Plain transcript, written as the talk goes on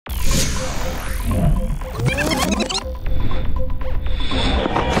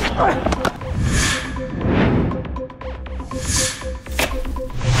Hello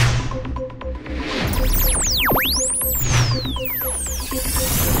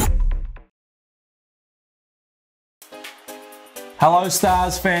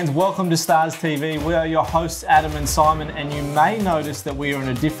Stars fans, welcome to Stars TV. We are your hosts Adam and Simon, and you may notice that we are in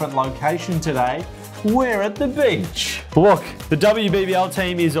a different location today. We're at the beach. Look, the WBBL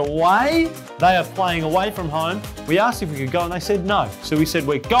team is away. They are playing away from home. We asked if we could go and they said no. So we said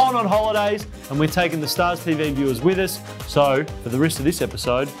we're going on holidays and we're taking the Stars TV viewers with us. So for the rest of this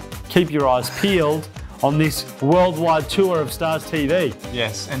episode, keep your eyes peeled on this worldwide tour of Stars TV.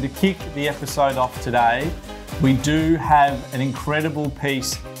 Yes, and to kick the episode off today, we do have an incredible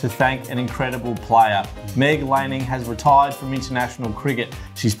piece to thank an incredible player. Meg Lanning has retired from international cricket.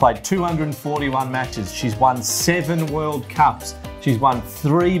 She's played 241 matches. She's won 7 World Cups. She's won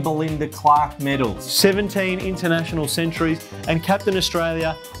 3 Belinda Clark medals. 17 international centuries and captained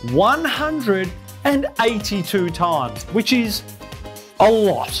Australia 182 times, which is a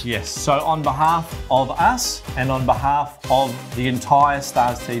lot. Yes, so on behalf of us and on behalf of the entire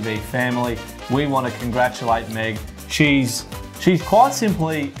Stars TV family, we want to congratulate Meg. She's quite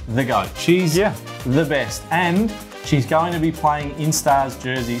simply the GOAT. She's the best, and she's going to be playing in Stars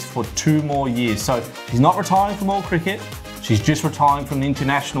jerseys for 2 more years. So she's not retiring from all cricket, she's just retiring from the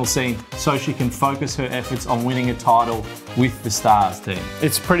international scene so she can focus her efforts on winning a title with the Stars team.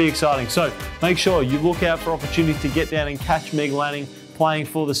 It's pretty exciting. So make sure you look out for opportunities to get down and catch Meg Lanning playing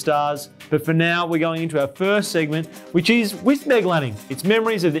for the Stars. But for now, we're going into our first segment, which is with Meg Lanning. It's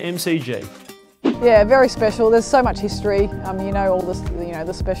Memories of the MCG. Yeah, very special. There's so much history. You know, all this,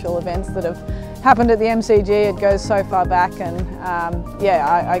 the special events that have happened at the MCG. It goes so far back, and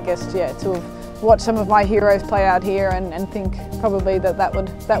I guess to have watched some of my heroes play out here and think probably that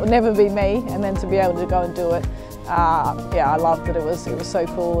would never be me, and then to be able to go and do it. I loved it. It was so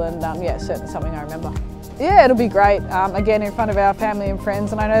cool, and certainly something I remember. Yeah, it'll be great. Again, in front of our family and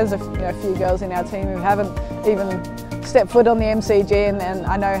friends, and I know there's a few girls in our team who haven't even stepped foot on the MCG, and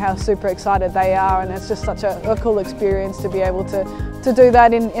I know how super excited they are, and it's just such a cool experience to be able to do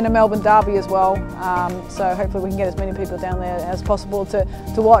that in a Melbourne derby as well. So hopefully we can get as many people down there as possible to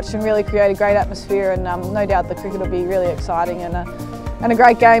watch and really create a great atmosphere, and no doubt the cricket will be really exciting and a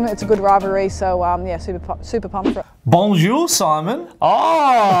great game. It's a good rivalry, so super pumped for it. Bonjour, Simon.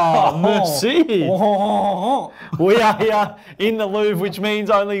 Oh, merci. Oh. We are here in the Louvre, which means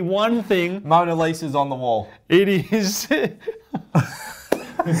only one thing. Mona Lisa's on the wall. It is. It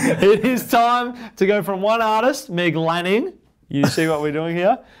is time to go from one artist, Meg Lanning, you see what we're doing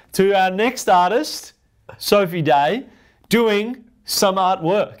here, to our next artist, Sophie Day, doing some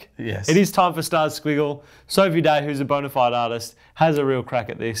artwork. Yes. It is time for Stars Squiggle. Sophie Day, who's a bona fide artist, has a real crack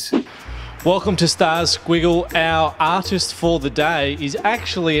at this. Welcome to Stars Squiggle. Our artist for the day is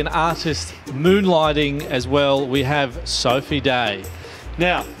actually an artist moonlighting as well. We have Sophie Day.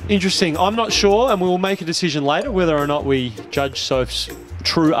 Now, interesting. I'm not sure, and we will make a decision later whether or not we judge Soph's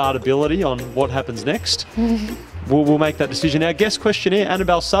true art ability on what happens next. We'll make that decision. Our guest questionnaire,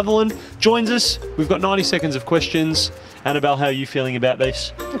 Annabelle Sutherland, joins us. We've got 90 seconds of questions. Annabelle, how are you feeling about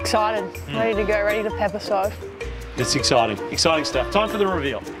this? Excited. Ready to go, ready to pepper Soph. It's exciting. Exciting stuff. Time for the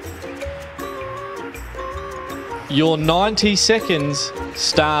reveal. Your 90 seconds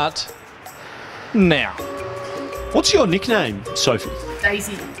start now. What's your nickname, Sophie?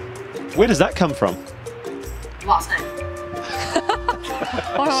 Daisy. Where does that come from? Last name.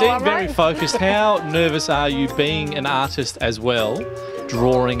 Seem very focused. How nervous are you being an artist as well,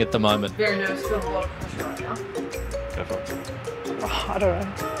 drawing at the moment? Very nervous, feeling a lot of pressure right now. Go for it. Oh, I don't know.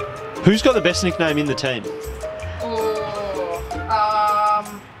 Who's got the best nickname in the team?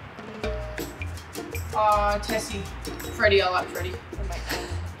 Tessie. Freddie, I like Freddie.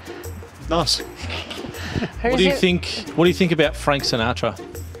 Nice. What do you think about Frank Sinatra?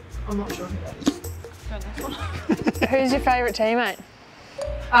 I'm not sure who that is. Who's your favourite teammate?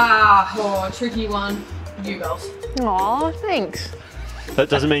 Tricky one. You girls. Aw, thanks. That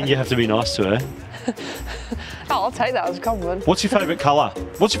doesn't mean you have to be nice to her. Oh, I'll take that as a compliment. What's your favourite colour?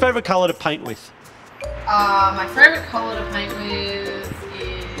 What's your favourite colour to paint with? My favourite colour to paint with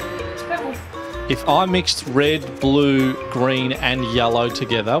is purple. If I mixed red, blue, green and yellow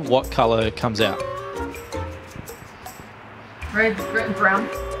together, what colour comes out? Red, brown.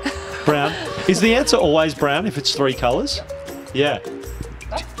 Brown. Is the answer always brown if it's 3 colours? Yeah.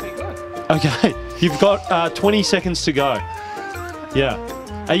 That's pretty good. Okay, you've got 20 seconds to go. Yeah.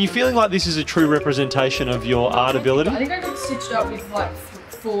 Are you feeling like this is a true representation of your art ability? I think I got stitched up with like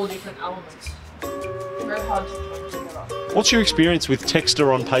 4 different elements. Very hard to put together. What's your experience with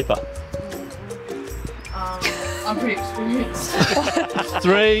texture on paper? I I'm pretty experienced.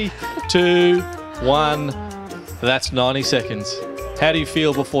 3, 2, 1. That's 90 seconds. How do you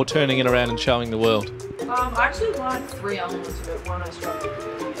feel before turning it around and showing the world? I actually like 3 elements of it. One I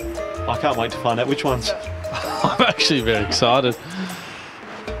struggled with. I can't wait to find out which ones. I'm actually very excited.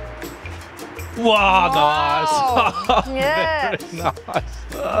 Wow, nice. Yeah. Very nice.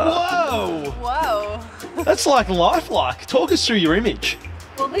 Whoa! Whoa. That's like lifelike. Talk us through your image.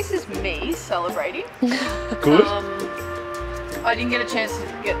 Well, this is me celebrating. Good. I didn't get a chance to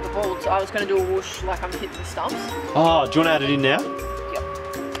get the ball, so I was going to do a whoosh like I'm hitting the stumps. Oh, do you want to add it in now? Yep.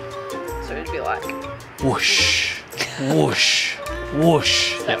 So it'd be like, Whoosh, whoosh,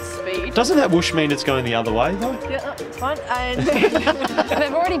 whoosh. that's speed. Doesn't that whoosh mean it's going the other way though? Yeah, it's fine. And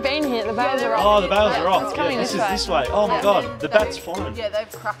They've already been here. The bails are off. Oh, the bails are off. It's coming Yeah, this is this way. this way. Oh my god, the bat's flying. Yeah,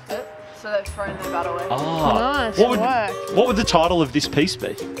 they've cracked it, so they've thrown their bat away. Oh, Nice, what would, work. what would the title of this piece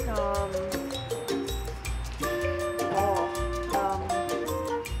be?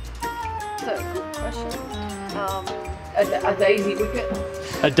 That's a good question. A daisy wicket.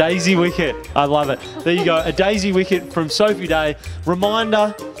 A daisy wicket. I love it. There you go. A daisy wicket from Sophie Day.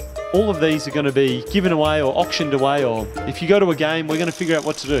 Reminder, all of these are going to be given away or auctioned away, or if you go to a game, we're going to figure out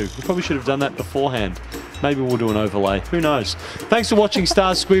what to do. We probably should have done that beforehand. Maybe we'll do an overlay. Who knows? Thanks for watching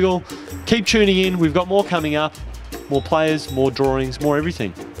Stars Squiggle. Keep tuning in. We've got more coming up. More players, more drawings, more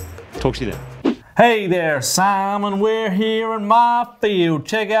everything. Talk to you then. Hey there, Simon. We're here in my field.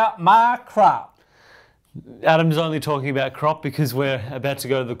 Check out my crop. Adam's only talking about crop because we're about to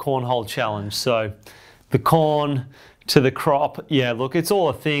go to the cornhole challenge. So the corn to the crop. Yeah, look, it's all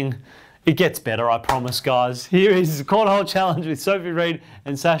a thing. It gets better, I promise, guys. Here is the cornhole challenge with Sophie Reid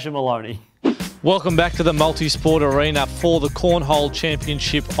and Sasha Moloney. Welcome back to the multi-sport arena for the Cornhole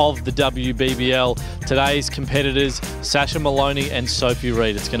Championship of the WBBL. Today's competitors, Sasha Moloney and Sophie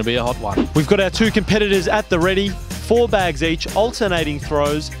Reid. It's going to be a hot one. We've got our 2 competitors at the ready. 4 bags each, alternating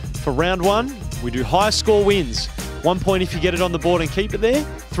throws. For round 1, we do high score wins. 1 point if you get it on the board and keep it there.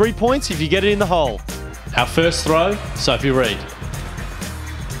 3 points if you get it in the hole. Our first throw, Sophie Reid.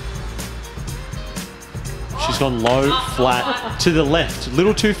 She's gone low, flat, to the left. A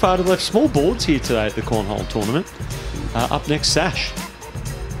little too far to the left. Small boards here today at the cornhole tournament. Up next, Sash.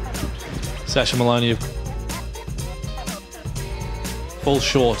 Sasha Moloney fall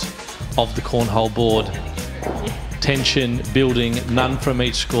short of the cornhole board. Tension building, none from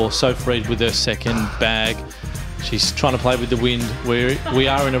each score. Sophie Reid with her second bag. She's trying to play with the wind. We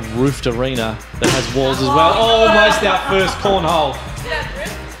are in a roofed arena that has walls as well. Almost our first cornhole.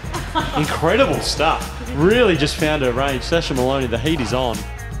 Incredible stuff. Really just found her range. Sasha Moloney, the heat is on.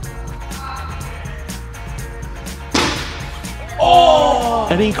 Oh!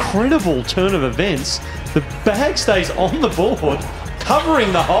 An incredible turn of events. The bag stays on the board,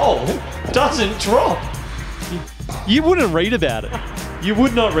 covering the hole, doesn't drop. You wouldn't read about it. You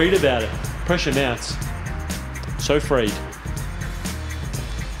would not read about it. Pressure mounts. So freed.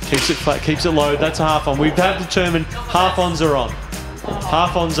 Keeps it flat, keeps it low. That's a half on. We've had to determine half ons are on.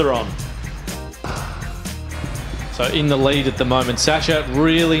 Half ons are on. So in the lead at the moment. Sasha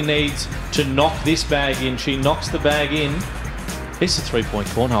really needs to knock this bag in. She knocks the bag in. It's a 3-point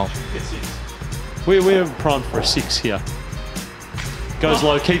cornhole. We're primed for a 6 here. Goes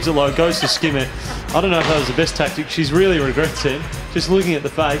low, keeps it low, goes to skim it. I don't know if that was the best tactic. She's really regrets it. Just looking at the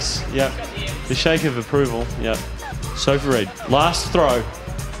face. Yep. The shake of approval. Yep. Sophie Reid. Last throw.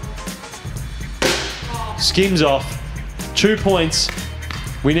 Skims off. 2 points.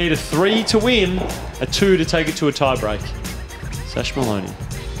 We need a 3 to win, a 2 to take it to a tie break. Sash Moloney.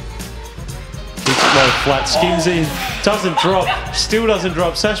 Keeps it low, flat, skims in. Doesn't drop. Still doesn't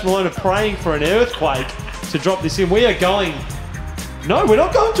drop. Sash Moloney praying for an earthquake to drop this in. We are going... No, we're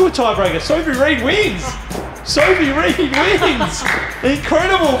not going to a tiebreaker. Sophie Reid wins. Sophie Reid wins.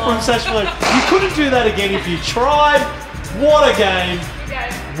 Incredible from Sash Moloney. You couldn't do that again if you tried. What a game.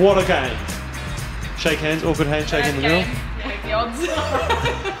 What a game. Shake hands, awkward handshake in the middle.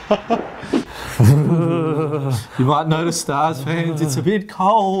 You might notice, Stars fans, it's a bit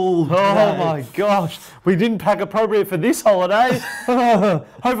cold. Oh my gosh, we didn't pack appropriate for this holiday.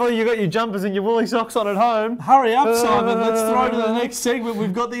 Hopefully you got your jumpers and your woolly socks on at home. Hurry up, Simon. Let's throw to the next segment.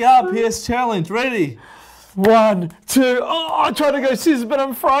 We've got the RPS challenge. Ready? 1, 2. Oh, I tried to go scissors, but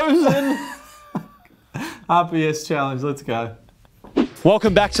I'm frozen. RPS challenge. Let's go.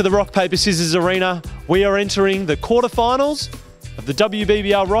 Welcome back to the Rock, Paper, Scissors Arena. We are entering the quarterfinals of the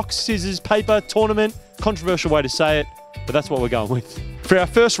WBBL Rock, Scissors, Paper tournament. Controversial way to say it, but that's what we're going with. For our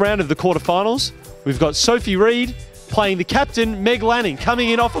first round of the quarterfinals, we've got Sophie Reid playing the captain, Meg Lanning, coming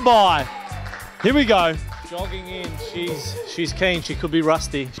in off a bye. Here we go. Jogging in. She's keen. She could be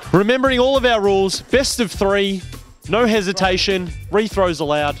rusty. Remembering all of our rules, best of 3. No hesitation. Re-throws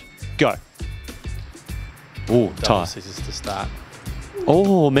allowed. Go. Oh, Double tie. scissors to start.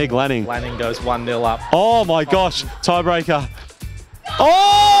 Oh, Meg Lanning. Lanning goes 1-0 up. Oh my gosh, tiebreaker.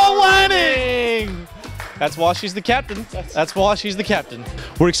 Oh, Lanning! That's why she's the captain. That's why she's the captain.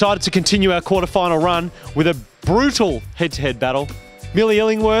 We're excited to continue our quarterfinal run with a brutal head-to-head battle. Millie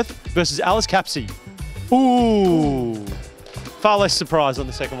Illingworth versus Alice Capsey. Ooh. Far less surprise on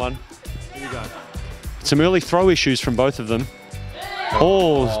the second one. Here we go. Some early throw issues from both of them.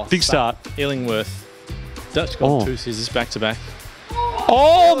 Oh, big start. Illingworth. Dutch got 2 scissors back to back.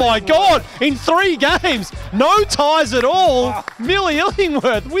 Oh my God! In 3 games, no ties at all. Millie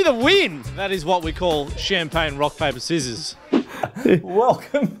Illingworth with a win. That is what we call champagne rock paper scissors.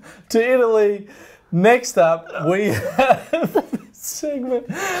 Welcome to Italy. Next up, we have this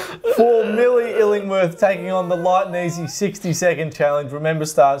segment for Millie Illingworth taking on the Light and Easy 60-second challenge. Remember,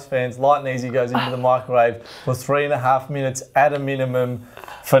 Stars fans, Light and Easy goes into the microwave for 3.5 minutes at a minimum.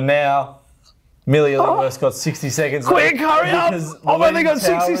 For now, Millie Illingworth's got 60 seconds. Quick, hurry up! Because I've only got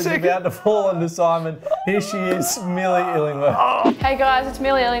 60 is seconds. about to fall onto Simon. Here she is, Millie Illingworth. Hey guys, it's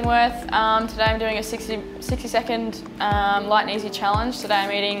Millie Illingworth. Today I'm doing a 60-second light and easy challenge. Today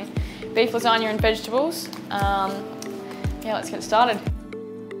I'm eating beef lasagna and vegetables. Yeah, let's get started.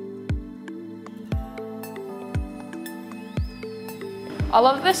 I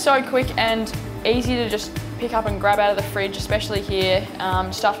love that they're so quick and easy to just pick up and grab out of the fridge, especially here,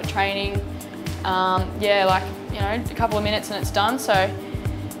 just after training. Yeah, like, you know, a couple of minutes and it's done. So,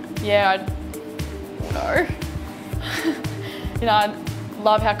 yeah, you know, I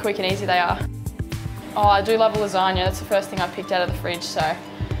love how quick and easy they are. Oh, I do love a lasagna. That's the first thing I picked out of the fridge. So,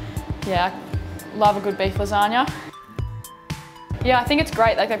 yeah, I love a good beef lasagna. Yeah, I think it's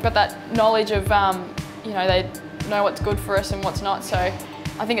great. Like, they've got that knowledge of, you know, they know what's good for us and what's not. So,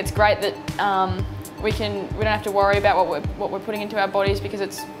 I think it's great that we don't have to worry about what we're putting into our bodies because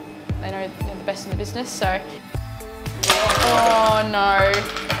they know they're the best in the business. So, oh no.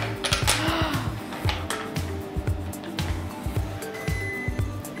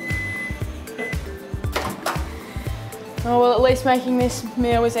 Oh well, at least making this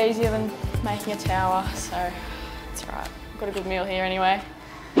meal was easier than making a tower. So, it's all right. Got a good meal here anyway.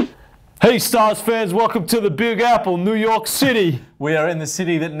 Hey Stars fans, welcome to the Big Apple, New York City. We are in the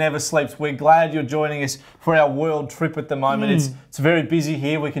city that never sleeps. We're glad you're joining us for our world trip at the moment. It's very busy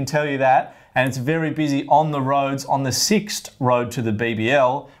here, we can tell you that. And it's very busy on the roads. On the 6th road to the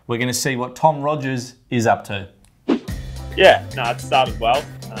BBL, we're going to see what Tom Rogers is up to. Yeah, no, it started well.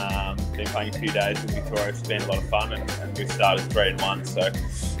 Been playing a few days in Victoria. It's been a lot of fun and we started 3-1. So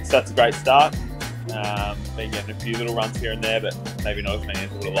that's a great start. Been getting a few little runs here and there, but maybe not as many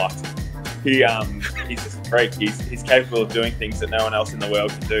as I would have liked. He's just a freak. He's capable of doing things that no one else in the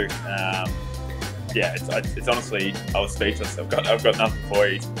world can do. Yeah, it's honestly, I was speechless. I've got nothing for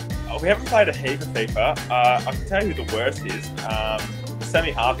you. We haven't played a heap of FIFA. I can tell you who the worst is.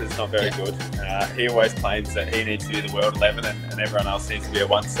 Sammy Harper's not very good. He always claims that he needs to be the world 11 and everyone else needs to be a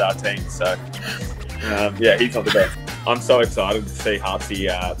 1-star team. So yeah, he's not the best. I'm so excited to see Hartsy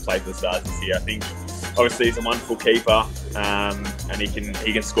play for the Stars this year. I think obviously he's a wonderful keeper and he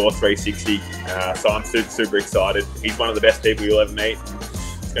can score 360. So I'm super excited. He's one of the best people you'll ever meet.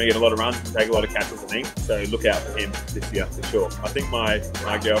 He's going to get a lot of runs and take a lot of catches, I think. So look out for him this year for sure. I think my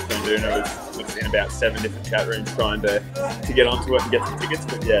girlfriend Duna was in about 7 different chat rooms trying to get onto it and get some tickets,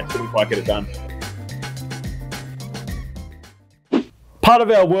 but yeah, couldn't quite get it done. Part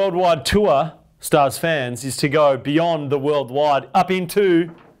of our worldwide tour, Stars fans, is to go beyond the worldwide up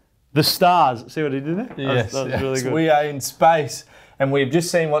into the stars. See what he did there? Yes, that was really good. We are in space and we've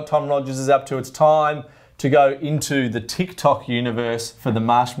just seen what Tom Rogers is up to. It's time to go into the TikTok universe for the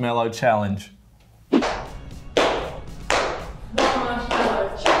Marshmallow Challenge.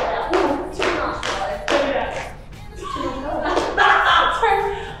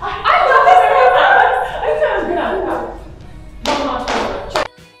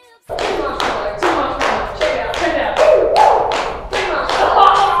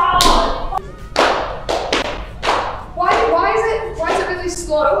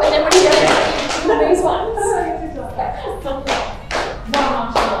 Slow, and then when you get to these ones.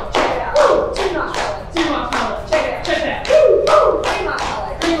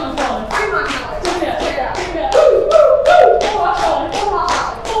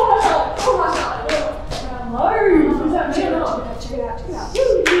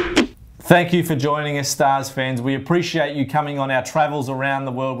 Thank you for joining us, Stars fans. We appreciate you coming on our travels around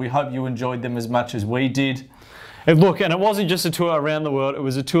the world. We hope you enjoyed them as much as we did. And look, and it wasn't just a tour around the world, it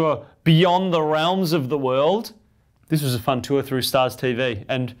was a tour beyond the realms of the world. This was a fun tour through Stars TV.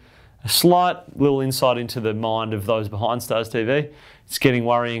 And a slight little insight into the mind of those behind Stars TV. It's getting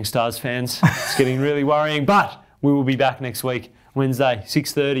worrying, Stars fans. It's getting really worrying, but we will be back next week, Wednesday,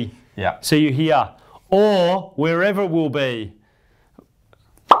 6:30. Yeah. See you here or wherever we'll be.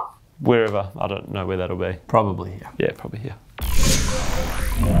 Wherever. I don't know where that'll be. Probably here. Yeah, probably here.